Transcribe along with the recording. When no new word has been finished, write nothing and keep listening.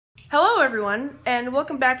Hello everyone, and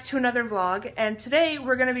welcome back to another vlog, and today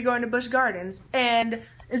we're going to be going to Busch Gardens, and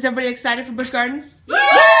is everybody excited for Busch Gardens? Yeah!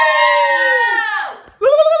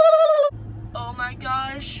 Oh my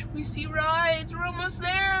gosh, we see rides, we're almost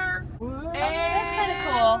there! And that's kind of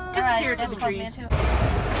cool. Disappear to the trees. The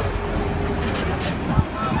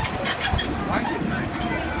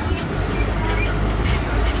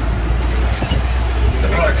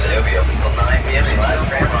park today will be open until 9 p.m. The last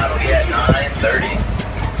train ride will be at 9:30.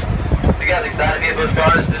 You guys excited to be at Busch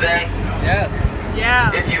Gardens today? Yes.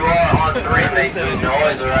 Yeah. If you are, on three, make some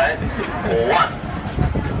noise, alright? 1,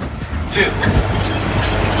 2, 3.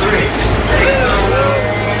 Make some noise.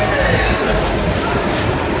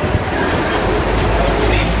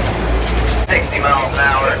 60 miles an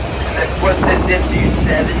hour. And then flip this into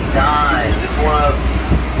 7 times. It's one of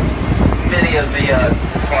many of the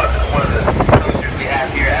coasters we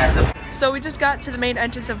have here at the. So we just got to the main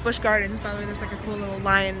entrance of Busch Gardens. By the way, there's like a cool little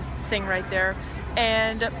lion thing right there.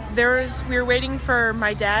 And we were waiting for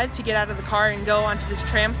my dad to get out of the car and go onto this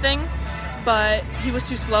tram thing, but he was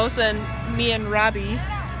too slow, so then me and Robbie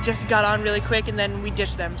just got on really quick and then we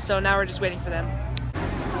ditched them. So now we're just waiting for them.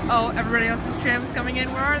 Oh, everybody else's tram is coming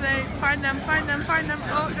in. Where are they? Find them, find them, find them.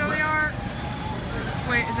 Oh, there they are.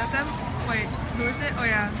 Wait, is that them? Wait, who is it? Oh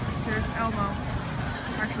yeah, there's Elmo.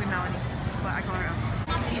 Actually Melanie, but I call her Elmo.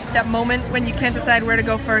 That moment when you can't decide where to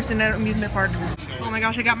go first in an amusement park. Oh my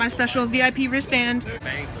gosh, I got my special VIP wristband.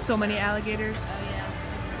 So many alligators.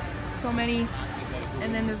 So many.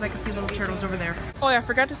 And then there's like a few little turtles over there. Oh yeah, I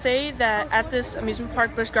forgot to say that at this amusement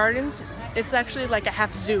park, Busch Gardens, it's actually like a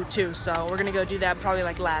half zoo too, so we're gonna go do that probably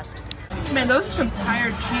like last. Man, those are some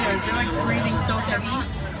tired cheetahs. They're like breathing so heavy.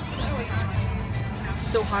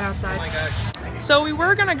 So hot outside. Oh my gosh. So we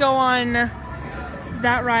were gonna go on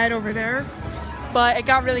that ride over there, but it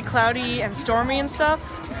got really cloudy and stormy and stuff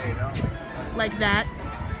like that,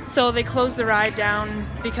 so they closed the ride down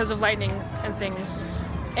because of lightning and things.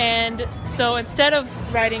 And so instead of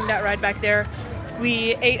riding that ride back there,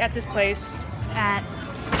 we ate at this place. Oh,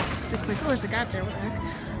 there's a guy up there, what the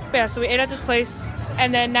heck. But yeah, so we ate at this place,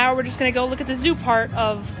 and then now we're just gonna go look at the zoo part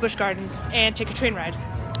of Busch Gardens and take a train ride,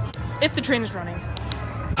 if the train is running.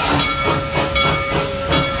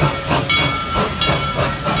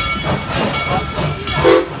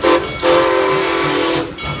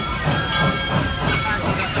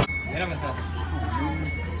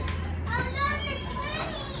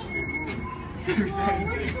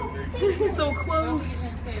 So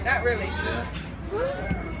close. Not really. Yeah.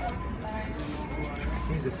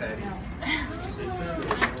 He's a fatty.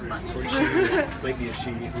 Or she. Might be a she,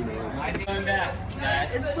 who knows.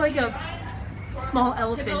 It's like a small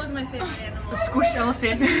elephant. That was my favorite animal. A squished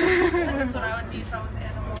elephant. That's what I would be if I was an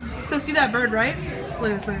animal. So see that bird, right?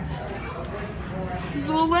 Look at this. His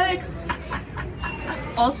little legs.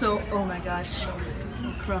 Also, oh my gosh.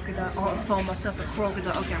 Crocodile. Oh, I found myself a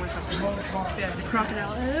crocodile. Okay, I'm gonna stop saying yeah, it's a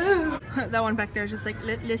crocodile. That one back there is just like,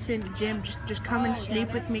 listen, Jim, just come and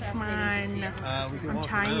sleep with me, come on. I'm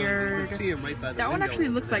tired. That one actually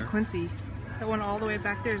looks like Quincy. That one all the way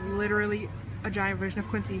back there is literally a giant version of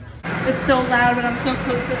Quincy. It's so loud, but I'm so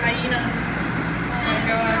close to the hyena. Oh my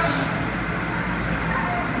gosh.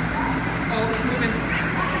 Oh, it's moving.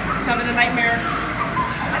 It's having a nightmare.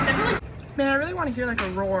 Man, I really want to hear like a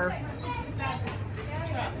roar.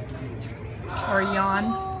 Or a yawn.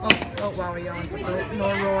 Oh wow, a yawn. No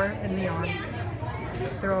roar and the yawn.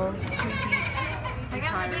 They're all sleepy and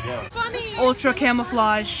tired. Funny. Ultra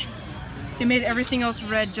camouflage. They made everything else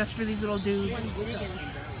red just for these little dudes.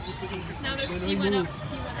 Now he went up.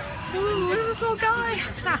 Ooh, look at this little guy.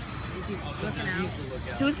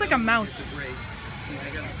 He looks like a mouse. Is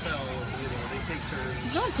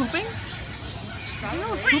someone pooping?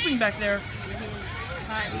 Someone's pooping back there.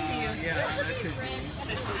 Alright, we see you. Yeah,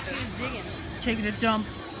 he's digging. Taking a dump.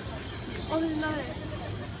 Oh, there's not it.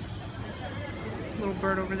 Little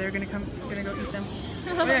bird over there gonna go eat them.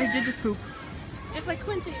 Oh yeah, he did just poop. Just like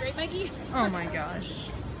Quincy, right, Maggie? Oh my gosh.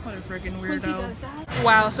 What a freaking weirdo. Quincy does that.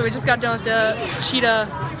 Wow, so we just got done with the cheetah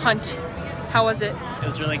hunt. How was it? It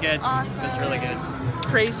was really good. Awesome. It was really good.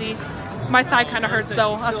 Crazy. My thigh kind of hurts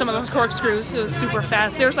though on some of those corkscrews. It was super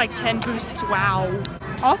fast. There's like 10 boosts. Wow.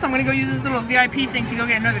 Also, I'm gonna go use this little VIP thing to go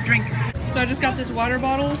get another drink. So I just got this water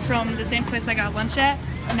bottle from the same place I got lunch at,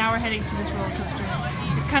 and now we're heading to this roller coaster.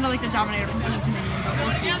 It's kind of like the Dominator from Pizza Minion, but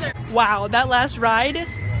we'll see. Wow, that last ride,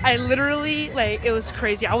 I literally, like, it was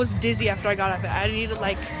crazy. I was dizzy after I got off it. I needed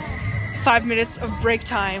like 5 minutes of break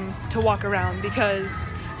time to walk around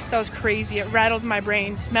because that was crazy. It rattled my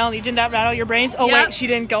brains. Melanie, didn't that rattle your brains? Oh yep. Wait, she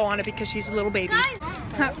didn't go on it because she's a little baby.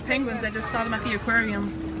 Penguins, I just saw them at the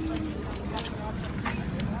aquarium.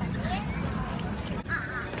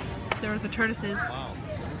 There were the tortoises. Wow.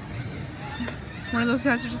 One of those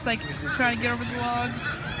guys are just like trying to get over the log.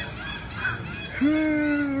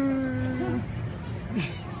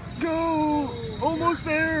 Go! Almost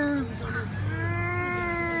there!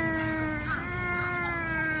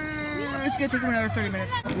 It's gonna take him another 30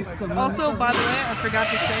 minutes. Also, by the way, I forgot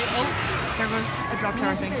to say, oh, there goes a drop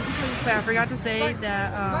tower thing. But I forgot to say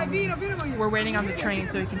that we're waiting on the train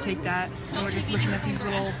so we can take that. And we're just looking at these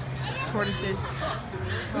little tortoises.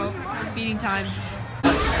 Oh, feeding time.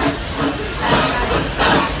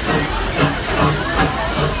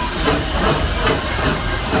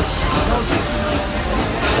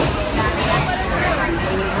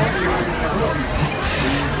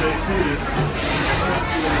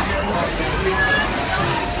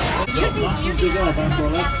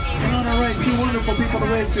 Alright, two wonderful people to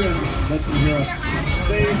wave to. Let's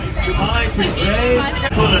say goodbye to Jay.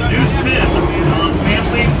 Put a new spin on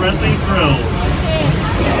family-friendly thrills.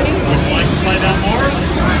 Like to find out more?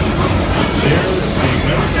 There we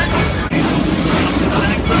go.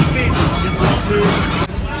 Back to the beach. It's on to.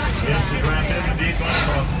 Yes, the giraffe is indeed going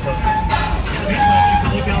across the coast. In the meantime, you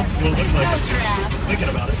can look out. Well, it looks like it's thinking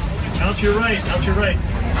about it. Out to your right. Out to your right.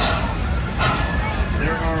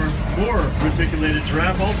 There are more reticulated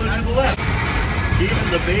giraffe also to the left. Even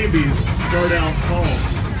the babies start out tall.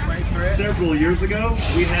 Several years ago,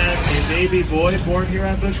 we had a baby boy born here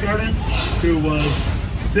at Busch Gardens who was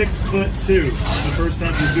 6'2". The first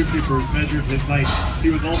time the zookeepers measured his height, he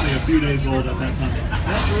was only a few days old at that time.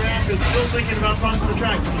 That giraffe is still thinking about crossing the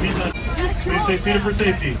tracks. In the meantime, please stay seated for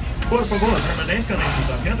safety. Por favor, permanezcan en sus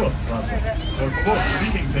asientos. Por favor,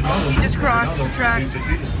 speaking, señor. He just crossed the tracks.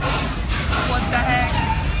 What the heck?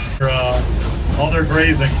 All their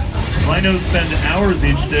grazing. Rhinos spend hours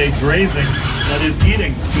each day grazing, that is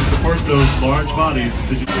eating, to support those large bodies.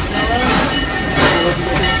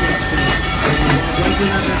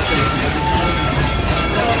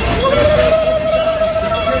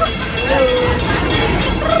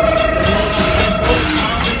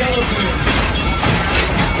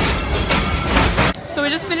 So we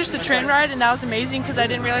just finished the train ride and that was amazing because I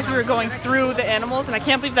didn't realize we were going through the animals and I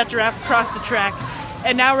can't believe that giraffe crossed the track.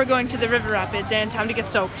 And now we're going to the river rapids and time to get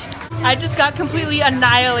soaked. I just got completely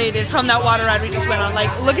annihilated from that water ride we just went on. Like,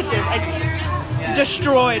 look at this. I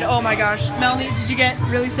destroyed. Oh my gosh. Melanie, did you get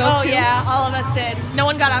really soaked too? Oh yeah, all of us did. No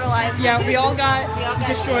one got out alive. Yeah, we all got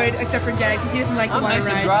destroyed except for Dad because he doesn't like the water nice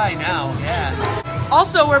ride. And dry now, yeah.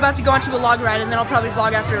 Also, we're about to go onto a log ride and then I'll probably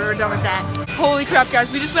vlog after we're done with that. Holy crap, guys.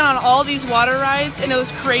 We just went on all these water rides and it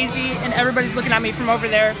was crazy and everybody's looking at me from over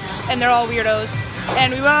there and they're all weirdos.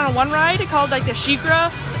 And we went on one ride called like the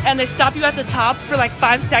Shikra and they stop you at the top for like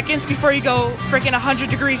 5 seconds before you go freaking 100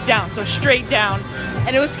 degrees down, so straight down.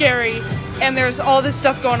 And it was scary and there's all this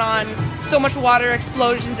stuff going on. So much water,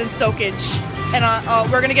 explosions, and soakage. And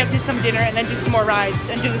we're gonna get to some dinner and then do some more rides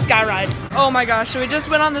and do the sky ride. Oh my gosh, so we just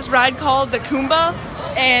went on this ride called the Kumba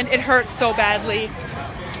and it hurt so badly.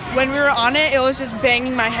 When we were on it, it was just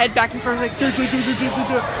banging my head back and forth like and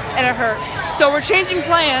it hurt. So we're changing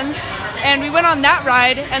plans and we went on that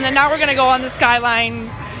ride and then now we're gonna go on the Skyline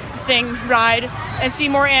thing ride and see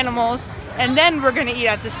more animals and then we're gonna eat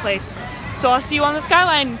at this place. So I'll see you on the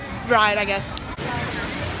Skyline ride, I guess.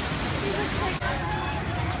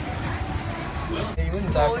 You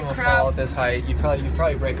wouldn't die from a fall at this height. You'd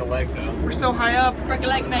probably break a leg though. We're so high up. Break a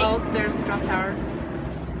leg, mate. Oh, there's the drop tower.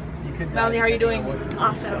 You could Melanie, how are you doing?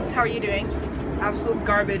 Awesome. How are you doing? Absolute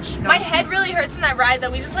garbage. My head really hurts from that ride though.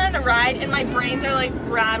 We just went on a ride and my brains are like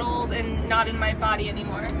rattled and not in my body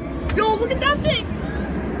anymore. Yo, look at that thing!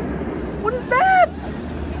 What is that?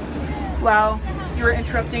 Wow, you were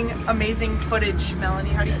interrupting amazing footage, Melanie.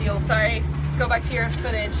 How do you feel? Sorry. Go back to your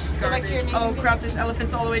footage. Go back to your amazing Oh crap, there's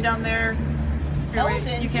elephants all the way down there. Here, wait,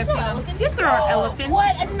 elephants? you can't There's see no them. elephants? Yes, there are elephants.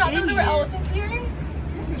 What? I did not know there were Idiot. elephants here.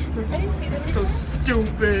 This is freaking. I didn't see them. So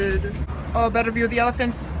stupid. Oh, a better view of the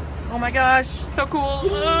elephants. Oh my gosh, so cool.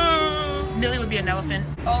 Oh. Millie would be an elephant.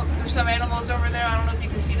 Oh, there's some animals over there. I don't know if you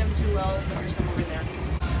can see them too well, but there's some over there.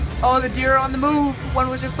 Oh, the deer are on the move. One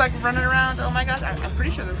was just like running around. Oh my gosh, I'm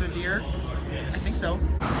pretty sure those are deer. I think so.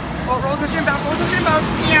 Oh, roller coaster inbound, roller coaster inbound.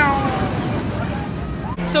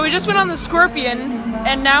 Meow. So we just went on the Scorpion,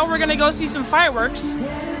 and now we're gonna go see some fireworks.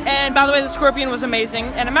 And by the way, the Scorpion was amazing,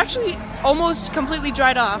 and I'm actually almost completely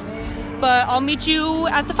dried off. But I'll meet you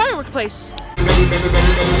at the firework place.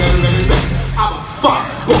 I'm a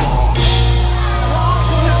fireball.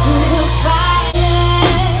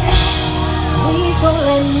 Please don't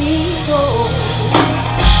let me go.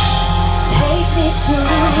 Take me to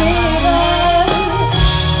the river.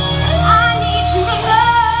 I need you to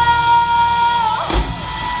know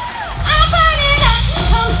I'm burning up.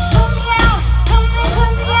 Come me out. Come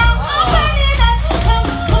me out.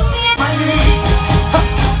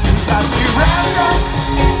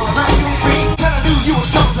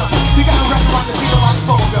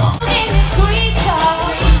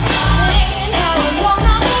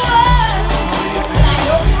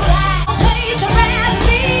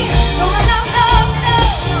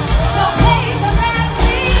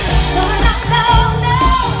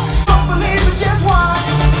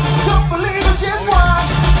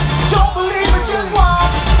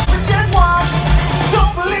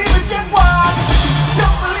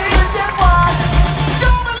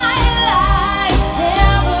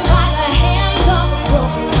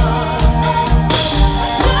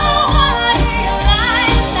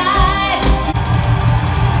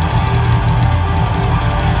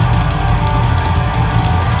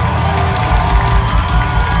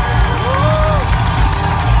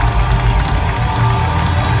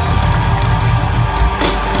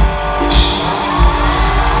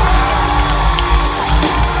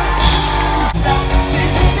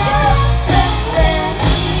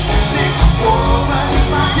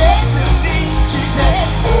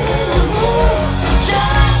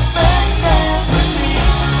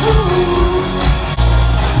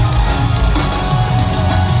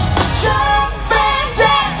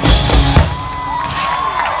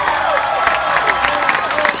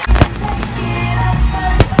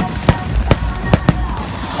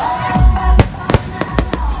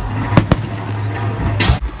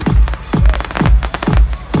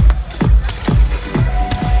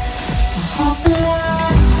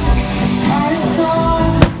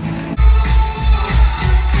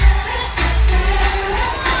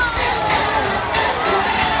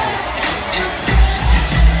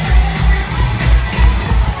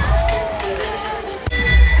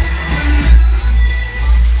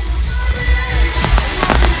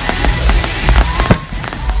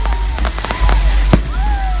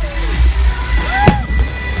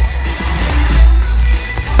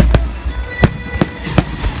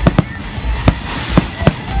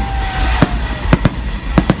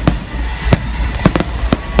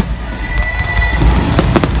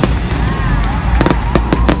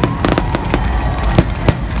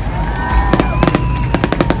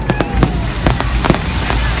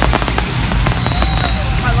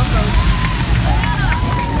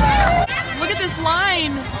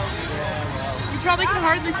 can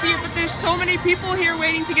hardly see it, but there's so many people here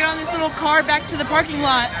waiting to get on this little car back to the parking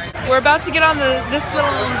lot. We're about to get on this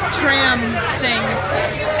little tram thing,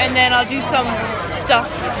 and then I'll do some stuff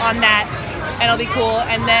on that, and it'll be cool,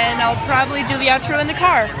 and then I'll probably do the outro in the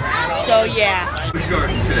car. So yeah. Busch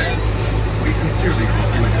Gardens today. We sincerely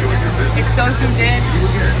hope you enjoyed your visit. It's so zoomed in. See you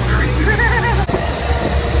again very soon.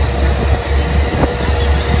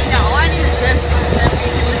 Yeah, all I need is this, and then we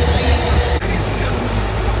can just leave. Ladies and gentlemen,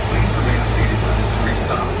 please remain seated for this brief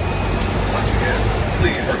stop. Once again,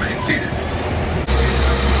 please remain seated.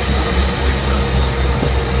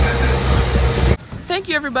 Thank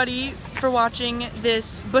you everybody for watching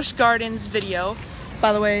this Busch Gardens video.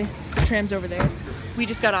 By the way, the tram's over there. We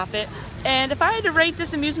just got off it. And if I had to rate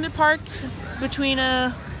this amusement park between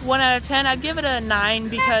a 1 out of 10, I'd give it a 9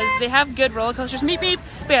 because they have good roller coasters. Meep meep!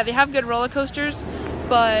 But yeah, they have good roller coasters,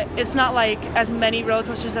 but it's not like as many roller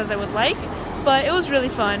coasters as I would like. But it was really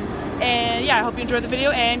fun. And yeah, I hope you enjoyed the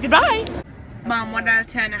video and goodbye! Mom, 1 out of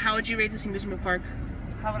 10, how would you rate this amusement park?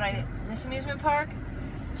 How would I? This amusement park?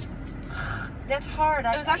 That's hard.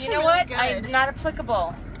 It was actually you know really what? good. Not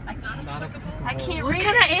applicable. I can't What rate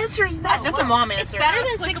kind it. of answer is that? That's a mom answer. It's better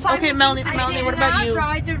than 6 times. Okay, Melanie, what about you?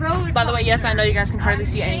 Ride the roller By the way, yes, I know you guys coasters. can hardly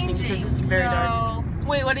see I'm anything because this is changing, very so- dark.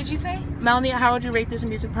 Wait, what did you say? Melanie, how would you rate this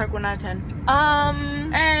amusement park 1 out of 10?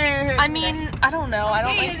 Hey, I mean, I don't know. I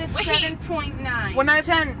don't Rate like. it a 7.9. 1 out of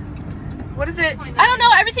 10. What is it? I don't know.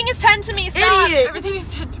 Everything is 10 to me. Stop. Idiot. Everything is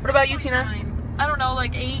 10 to me. What about you, Tina? I don't know,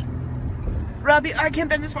 like 8. Robbie, I can't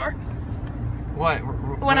bend this far. What?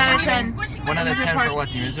 1 out of 10. 1 out of 10 for what?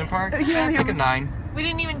 The amusement park? Yeah, It's like a 9. We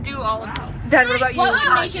didn't even do all of this. Dad, what about you? What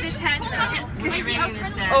would make it a 10 though? Am I rating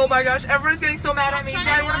this down? Oh my gosh, everyone's getting so mad at me.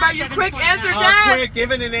 Dad, what about you? Quick answer, 7.9. Dad! Quick,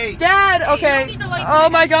 give it an 8. Dad, okay. need to like Oh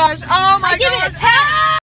my gosh. Oh my I give gosh. it a 10.